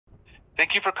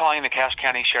Thank you for calling the Cache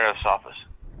County Sheriff's Office.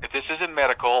 If this isn't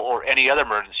medical or any other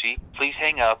emergency, please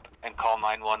hang up and call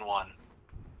 911.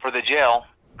 For the jail,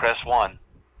 press 1.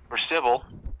 For civil,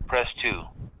 press 2.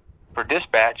 For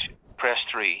dispatch, press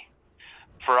 3.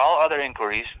 For all other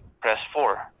inquiries, press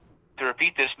 4. To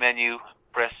repeat this menu,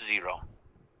 press 0.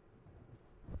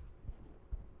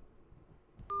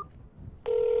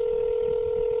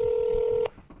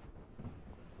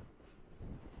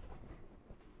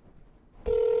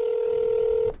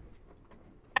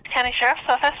 County Sheriff's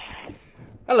Office.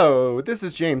 Hello, this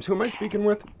is James. Who am I speaking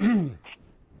with?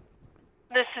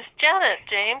 This is Janet,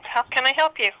 James. How can I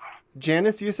help you?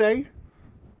 Janice, you say?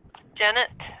 Janet.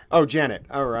 Oh, Janet.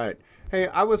 All right. Hey,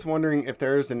 I was wondering if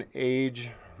there's an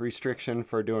age restriction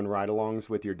for doing ride-alongs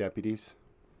with your deputies.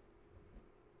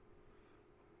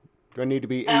 Do I need to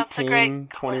be 18,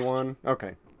 21?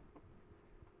 Okay.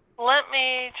 Let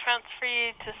me transfer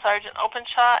you to Sergeant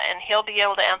Openshaw, and he'll be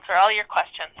able to answer all your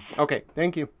questions. Okay,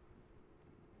 thank you.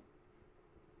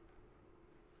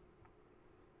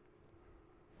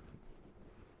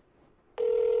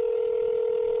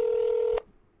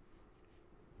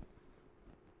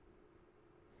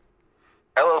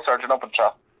 Hello, Sergeant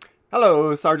Openshaw.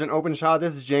 Hello, Sergeant Openshaw.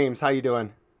 This is James. How you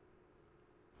doing?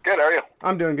 Good, how are you?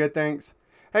 I'm doing good, thanks.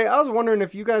 Hey, I was wondering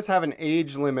if you guys have an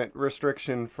age limit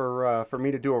restriction for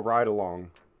me to do a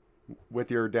ride-along with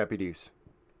your deputies.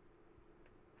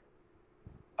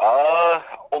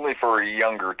 Only for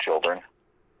younger children.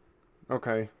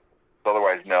 Okay.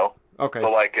 Otherwise, no. Okay.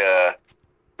 So, like,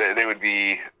 they would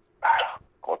be,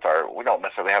 we don't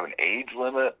necessarily have an age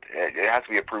limit. It has to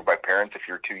be approved by parents if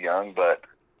you're too young, but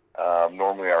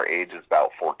normally our age is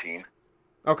about 14.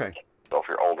 Okay. So if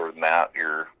you're older than that,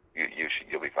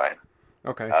 you'll be fine.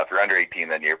 Okay. If you're under 18,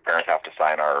 then your parents have to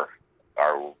sign our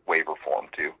waiver form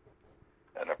too,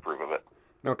 and approve of it.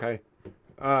 Okay.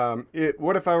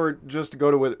 What if I were just to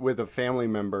go to with a family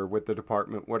member with the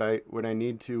department? Would I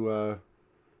need to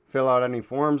fill out any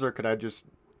forms, or could I just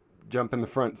jump in the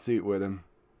front seat with him?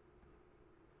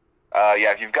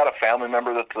 Yeah, if you've got a family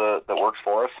member that works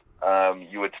for us,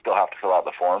 you would still have to fill out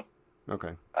the form.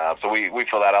 Okay. So we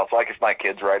fill that out. So like if my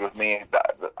kids ride with me,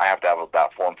 I have to have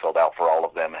that form filled out for all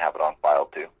of them and have it on file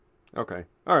too. Okay.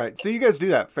 All right. So you guys do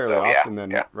that fairly often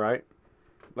then, right?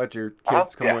 Let your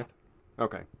kids come with?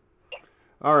 Okay.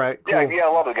 All right, cool. Yeah,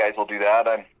 a lot of the guys will do that.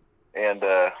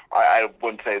 I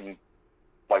wouldn't say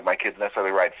like my kids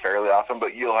necessarily ride fairly often,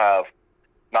 but you'll have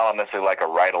not necessarily like a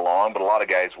ride along, but a lot of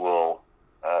guys will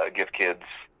give kids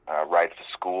rides to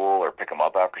school or pick them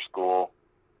up after school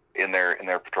in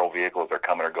their patrol vehicle as they're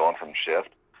coming or going from shift.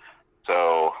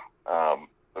 So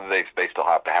they still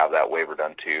have to have that waiver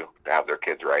done too, to have their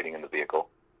kids riding in the vehicle.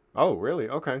 Oh, really?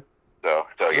 Okay. So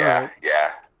yeah.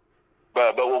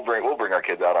 But we'll bring our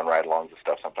kids out on ride-alongs and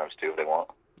stuff sometimes too if they want.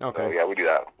 Okay. So yeah, we do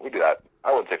that.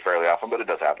 I wouldn't say fairly often, but it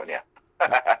does happen. Yeah.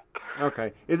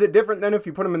 Okay. Is it different than if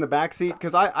you put them in the back seat?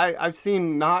 Because I've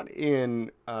seen not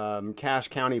in Cache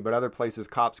County, but other places,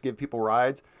 cops give people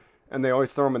rides, and they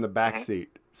always throw them in the back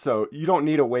seat. So you don't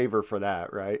need a waiver for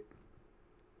that, right?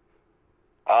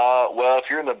 Well, if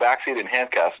you're in the backseat in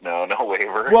handcuffs, no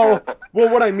waiver. Well,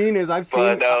 what I mean is I've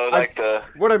seen.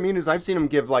 What I mean is I've seen them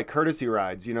give like courtesy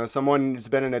rides. You know, someone's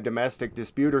been in a domestic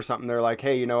dispute or something. They're like,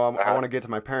 hey, you know, I want to get to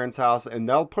my parents' house, and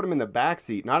they'll put them in the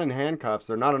backseat, not in handcuffs.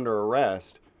 They're not under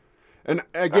arrest. And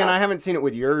again, I haven't seen it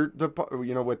with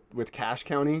with Cache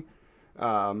County.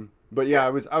 But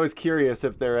yeah, I was curious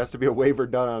if there has to be a waiver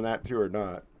done on that too or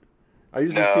not. I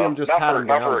usually see them just pat them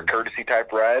down. Not for a courtesy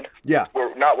type ride. Yeah.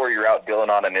 Not where you're out dealing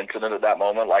on an incident at that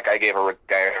moment. Like I gave a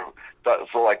guy,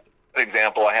 so like an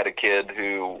example, I had a kid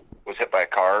who was hit by a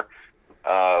car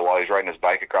while he was riding his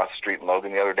bike across the street in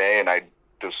Logan the other day, and I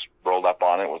just rolled up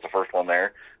on it. Was the first one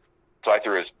there. So I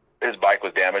threw his bike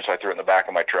was damaged, so I threw it in the back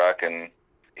of my truck, and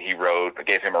he rode. I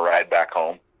gave him a ride back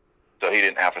home. So he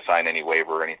didn't have to sign any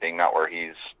waiver or anything, not where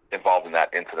he's involved in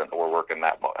that incident that we're working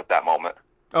at that moment.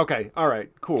 Okay, all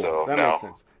right, cool. So, that makes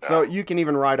sense. No. So you can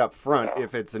even ride up front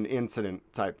if it's an incident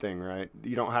type thing, right?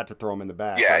 You don't have to throw them in the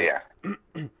back. Yeah, right?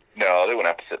 Yeah. No, they wouldn't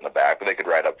have to sit in the back, but they could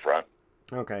ride up front.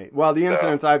 Okay. Well, the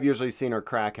incidents I've usually seen are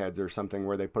crackheads or something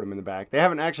where they put them in the back. They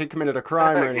haven't actually committed a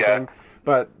crime or anything,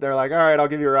 but they're like, all right, I'll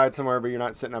give you a ride somewhere, but you're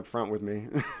not sitting up front with me.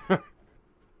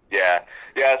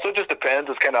 Yeah, so it just depends.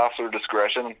 It's kind of officer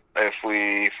discretion. If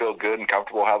we feel good and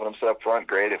comfortable having them sit up front,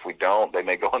 great. If we don't, they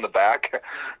may go in the back.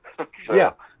 So,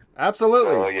 yeah,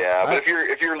 absolutely. So, yeah, but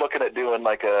if you're looking at doing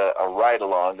like a ride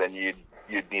along, then you'd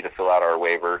need to fill out our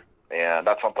waiver, and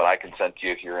that's something I can send to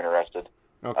you if you're interested.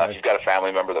 Okay. If you've got a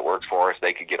family member that works for us,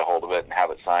 they could get a hold of it and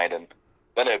have it signed, and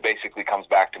then it basically comes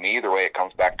back to me. Either way, it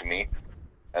comes back to me.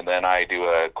 and then I do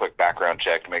a quick background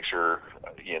check to make sure,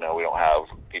 we don't have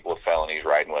people with felonies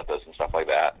riding with us and stuff like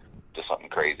that. Just something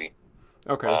crazy.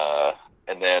 Okay.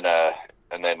 And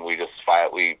then we just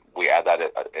we add that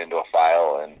into a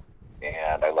file,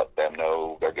 and I let them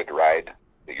know they're good to ride,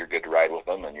 that you're good to ride with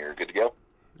them, and you're good to go.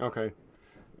 Okay.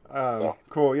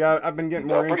 Cool. Yeah, I've been getting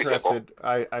more interested.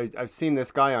 I've seen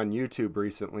this guy on YouTube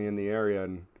recently in the area,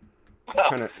 and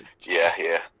kind of.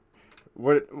 Yeah.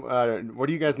 What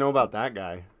do you guys know about that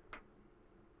guy?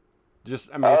 It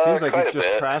seems like he's just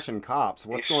trashing cops.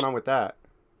 What's going on with that?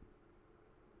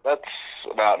 That's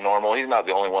about normal. He's not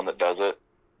the only one that does it.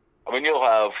 I mean, you'll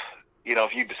have,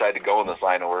 if you decide to go in this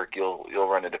line of work, you'll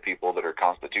run into people that are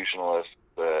constitutionalists,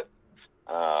 that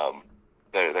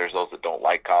there's those that don't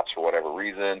like cops for whatever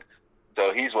reason.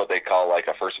 So he's what they call like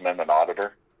a First Amendment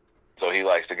auditor. So he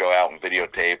likes to go out and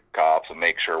videotape cops and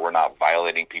make sure we're not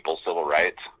violating people's civil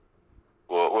rights,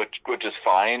 which is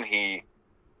fine.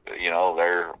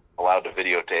 They're allowed to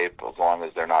videotape as long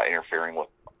as they're not interfering with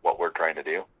what we're trying to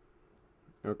do.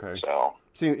 Okay. So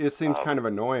it seems kind of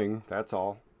annoying. That's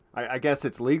all. I guess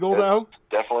it's legal though.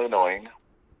 Definitely annoying.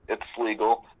 It's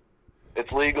legal.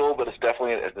 It's legal, but it's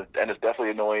definitely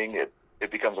annoying.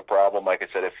 It becomes a problem, like I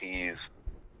said, if he's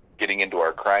getting into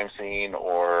our crime scene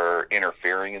or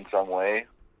interfering in some way.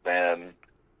 Then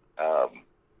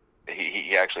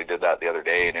he actually did that the other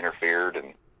day and interfered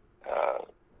and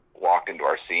walked into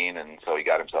our scene, and so he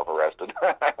got himself arrested.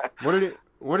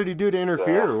 What did he do to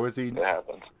interfere? So, was he? It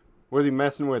happens. Was he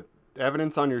messing with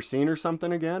evidence on your scene or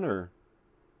something again, or?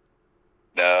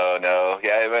 No.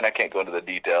 Yeah, I mean, I can't go into the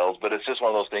details, but it's just one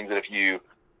of those things that if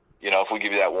if we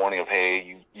give you that warning of,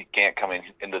 hey, you can't come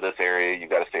into this area, you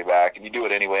got to stay back, and you do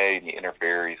it anyway, and you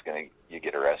interfere, you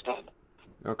get arrested.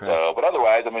 Okay. So, but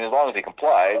otherwise, I mean, as long as he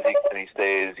complies, he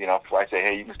stays. If I say,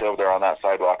 hey, you can stay over there on that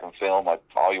sidewalk and film like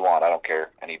all you want, I don't care,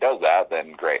 and he does that,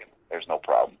 then great, there's no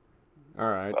problem. All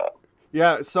right.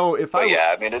 Yeah. So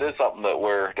I mean, it is something that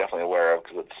we're definitely aware of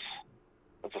because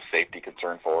it's a safety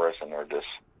concern for us, and we're just,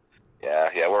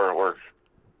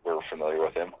 we're familiar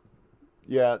with him.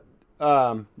 Yeah.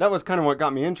 That was kind of what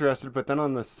got me interested, but then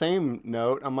on the same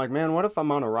note, I'm like, man, what if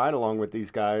I'm on a ride along with these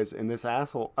guys and this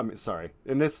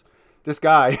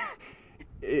guy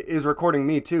is recording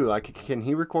me too? Like, can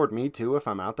he record me too if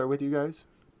I'm out there with you guys?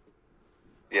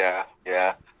 Yeah.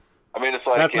 I mean, it's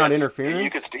like that's not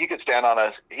interference. He could stand on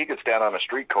a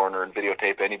street corner and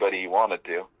videotape anybody he wanted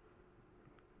to,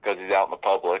 because he's out in the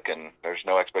public, and there's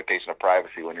no expectation of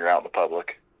privacy when you're out in the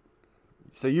public.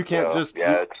 So you can't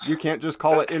you can't just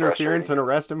call it interference and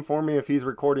arrest him for me if he's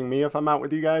recording me if I'm out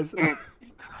with you guys?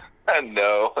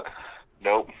 No.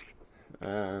 Nope.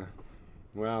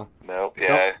 Well. Nope.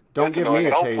 Yeah. Don't give me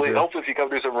a taser. Hopefully, if you come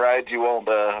do some rides, you won't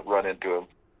run into him.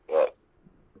 But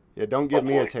yeah, don't give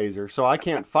me a taser. So I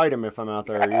can't fight him if I'm out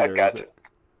there either. Is it?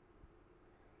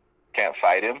 Can't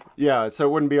fight him? Yeah. So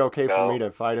it wouldn't be okay for me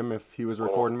to fight him if he was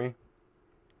recording me.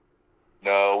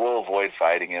 No, we'll avoid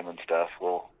fighting him and stuff.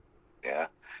 So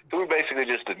we basically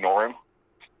just ignore him,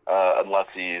 unless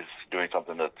he's doing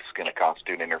something that's going to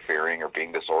constitute interfering or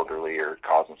being disorderly or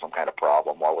causing some kind of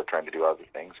problem while we're trying to do other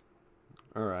things.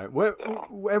 All right. At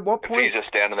what point? If he's just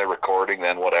standing there recording,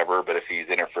 then whatever. But if he's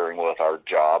interfering with our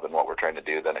job and what we're trying to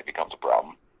do, then it becomes a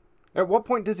problem. At what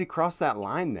point does he cross that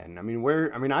line then? I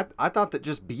mean, I thought that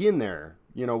just being there,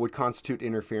 would constitute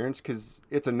interference because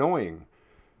it's annoying.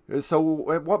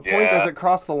 So at what point does it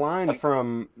cross the line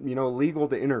from, legal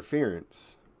to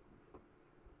interference?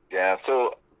 Yeah,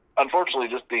 so unfortunately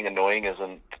just being annoying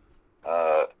isn't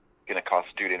going to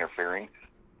constitute interfering.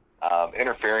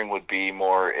 Interfering would be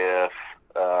more if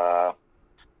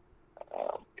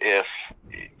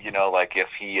if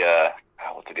he,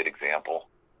 what's a good example?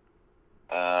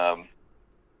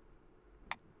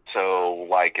 So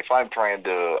like if I'm trying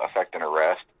to effect an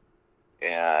arrest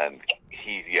and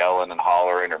he's yelling and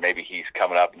hollering, or maybe he's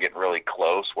coming up and getting really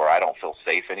close where I don't feel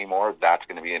safe anymore, that's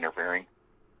going to be interfering.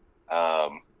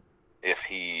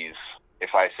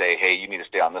 If I say, hey, you need to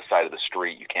stay on this side of the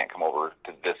street, you can't come over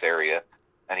to this area,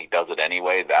 and he does it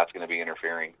anyway, that's going to be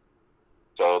interfering.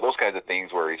 So those kinds of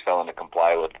things where he's failing to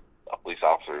comply with a police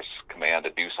officer's command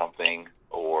to do something,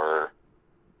 or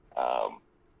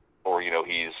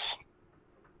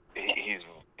he's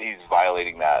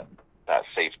violating that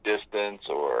safe distance,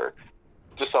 or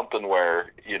just something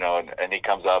where, and he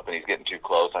comes up and he's getting too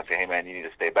close. I say, hey man, you need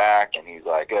to stay back. And he's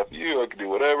like, F you, I can do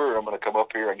whatever. I'm going to come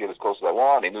up here and get as close as I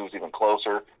want. And he moves even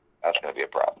closer. That's going to be a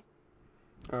problem.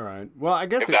 All right. Well, I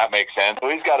guess if that makes sense. So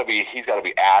he's got to be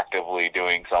actively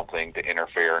doing something to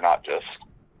interfere, not just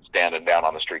standing down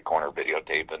on the street corner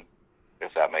videotaping,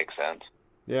 if that makes sense.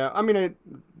 Yeah. I mean,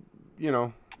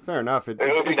 fair enough. It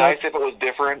would be nice if it was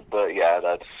different, but yeah,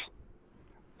 that's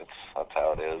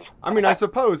how it is. I mean, I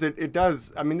suppose it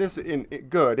does. I mean, this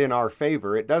good in our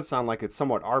favor. It does sound like it's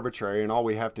somewhat arbitrary, and all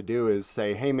we have to do is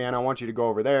say, "Hey, man, I want you to go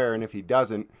over there," and if he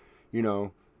doesn't,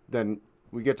 then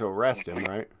we get to arrest him,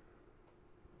 right?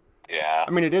 Yeah.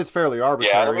 I mean, it is fairly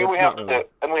arbitrary. Yeah, I mean, we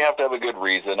have to have a good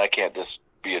reason. I can't just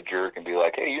be a jerk and be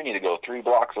like, "Hey, you need to go 3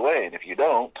 blocks away," and if you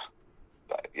don't,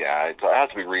 yeah, it has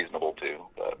to be reasonable too.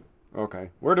 But okay,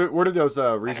 where do those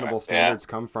reasonable standards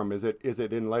come from? Is it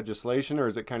in legislation, or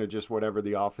is it kind of just whatever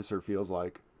the officer feels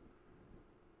like?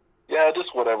 Yeah,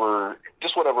 just whatever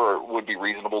would be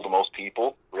reasonable to most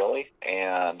people, really,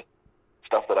 and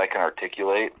stuff that I can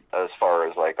articulate as far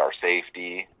as like our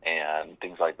safety and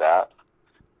things like that.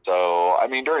 So, I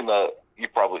mean,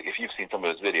 if you've seen some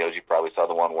of his videos, you probably saw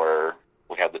the one where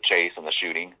we had the chase and the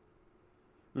shooting.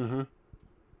 Mm-hmm.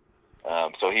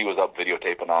 So he was up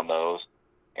videotaping on those,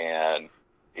 and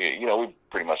we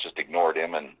pretty much just ignored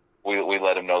him, and we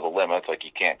let him know the limits, like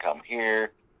you can't come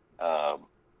here.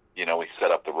 We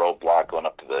set up the roadblock going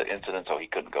up to the incident so he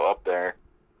couldn't go up there,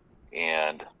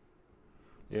 and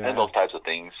those types of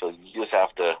things. So you just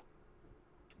have to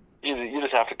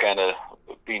kind of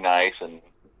be nice and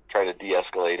try to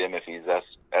de-escalate him if he's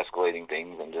escalating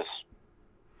things, and just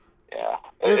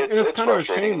it's kind of a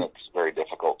shame. It's very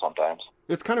difficult sometimes.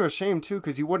 It's kind of a shame too,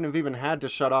 because you wouldn't have even had to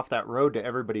shut off that road to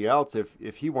everybody else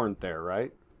if he weren't there,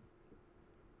 right?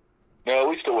 No,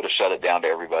 we still would have shut it down to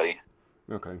everybody.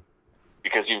 Okay.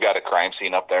 Because you've got a crime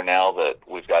scene up there now that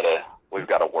we've got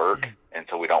to work, and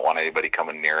so we don't want anybody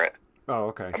coming near it. Oh,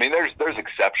 okay. I mean, there's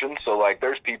exceptions. So like,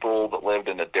 there's people that lived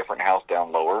in a different house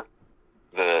down lower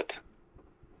that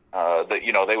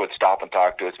they would stop and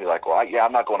talk to us and be like, well,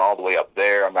 I'm not going all the way up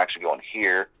there. I'm actually going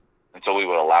here. And so we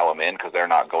would allow them in because they're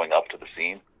not going up to the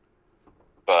scene.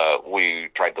 But we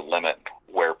tried to limit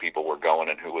where people were going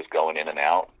and who was going in and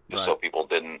out, just so people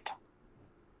didn't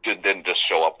just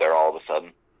show up there all of a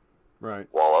sudden. Right.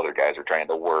 While other guys are trying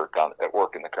to work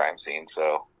in the crime scene.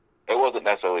 So it wasn't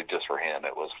necessarily just for him.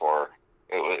 It was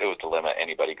to limit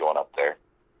anybody going up there.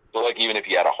 So like, even if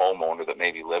you had a homeowner that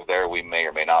maybe lived there, we may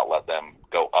or may not let them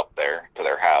go up there to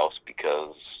their house,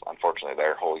 because unfortunately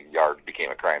their whole yard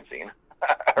became a crime scene.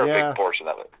 Or a big portion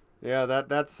of it. Yeah,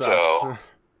 that sucks. So,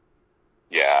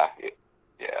 yeah.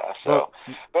 So,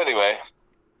 but anyway,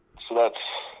 so that's,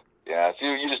 so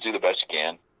you just do the best you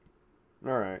can.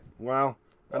 All right. Well,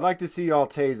 I'd like to see y'all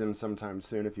tase him sometime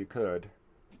soon if you could.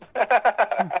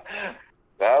 That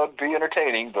would be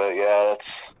entertaining, but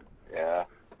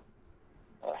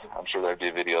I'm sure there'd be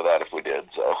a video of that if we did,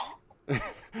 so.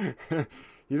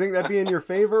 You think that'd be in your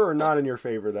favor or not in your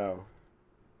favor, though?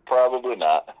 Probably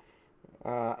not.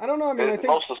 I don't know. I mean, I think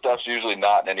most of the stuff's usually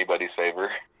not in anybody's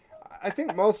favor. I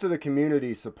think most of the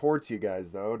community supports you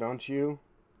guys, though, don't you?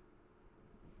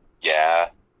 Yeah.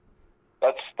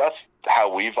 That's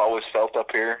how we've always felt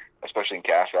up here, especially in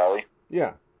Cache Valley.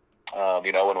 Yeah.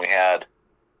 When we had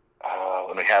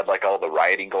like all the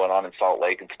rioting going on in Salt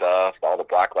Lake and stuff, all the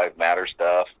Black Lives Matter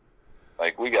stuff,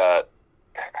 like I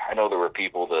know there were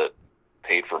people that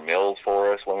paid for meals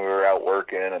for us when we were out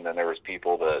working, and then there was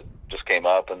people that just came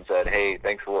up and said, hey,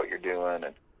 thanks for what you're doing.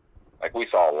 And like, we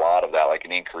saw a lot of that, like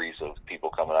an increase of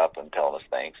people coming up and telling us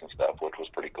thanks and stuff, which was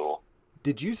pretty cool.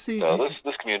 Did you see? So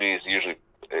this community is usually,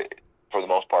 for the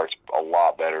most part, a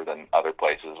lot better than other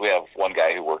places. We have one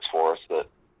guy who works for us that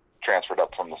transferred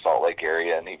up from the Salt Lake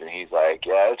area, and even he's like,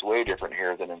 yeah, it's way different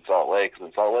here than in Salt Lake, because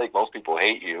in Salt Lake most people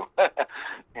hate you.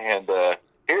 And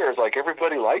here it's like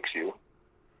everybody likes you.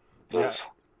 So yeah.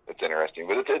 It's interesting,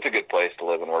 but it's a good place to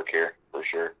live and work here, for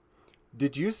sure.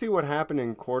 Did you see what happened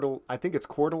in I think it's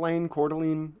Coeur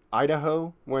d'Alene,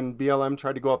 Idaho, when BLM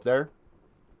tried to go up there?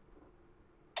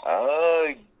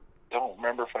 I don't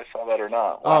remember if I saw that or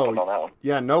not. What happened on that one?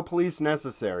 Yeah, no police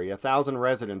necessary. 1,000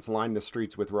 residents lined the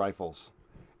streets with rifles.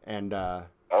 And oh,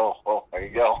 well, there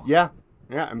you go. Yeah,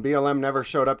 and BLM never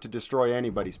showed up to destroy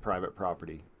anybody's private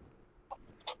property.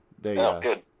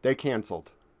 Good. They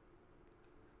canceled.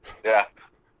 Yeah,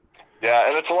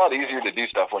 and it's a lot easier to do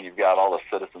stuff when you've got all the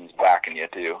citizens backing you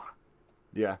too.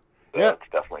 Yeah. So yeah, it's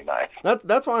definitely nice.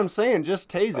 That's why I'm saying just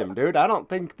tase him, dude. I don't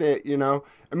think that,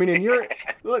 I mean, in your,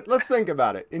 let's think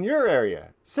about it. In your area,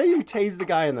 say you tase the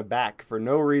guy in the back for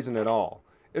no reason at all.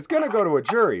 It's going to go to a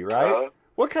jury, right?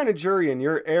 What kind of jury in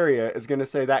your area is going to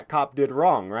say that cop did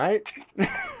wrong, right?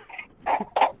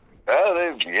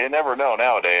 Well, you never know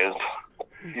nowadays.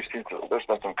 There's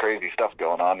been some crazy stuff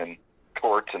going on in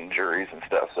courts and juries and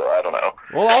stuff, so I don't know.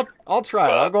 Well, I'll try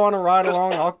it. I'll go on a ride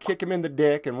along, I'll kick him in the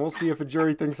dick, and we'll see if a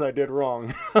jury thinks I did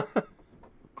wrong.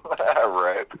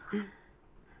 Right.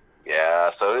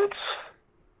 Yeah, so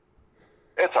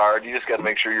It's hard. You just got to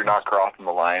make sure you're not crossing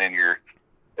the line, and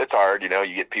it's hard. You know,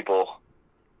 you get people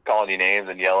calling you names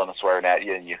and yelling and swearing at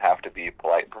you, and you have to be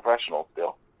polite and professional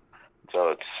still. So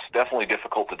it's definitely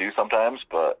difficult to do sometimes,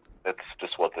 but it's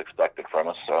just what's expected from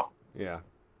us. So yeah.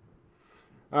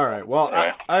 All right. Well,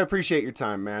 anyway. I appreciate your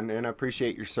time, man, and I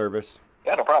appreciate your service.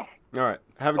 Yeah, no problem. All right.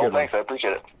 Have a good one. Thanks. I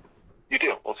appreciate it. You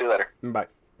too. We'll see you later. Bye.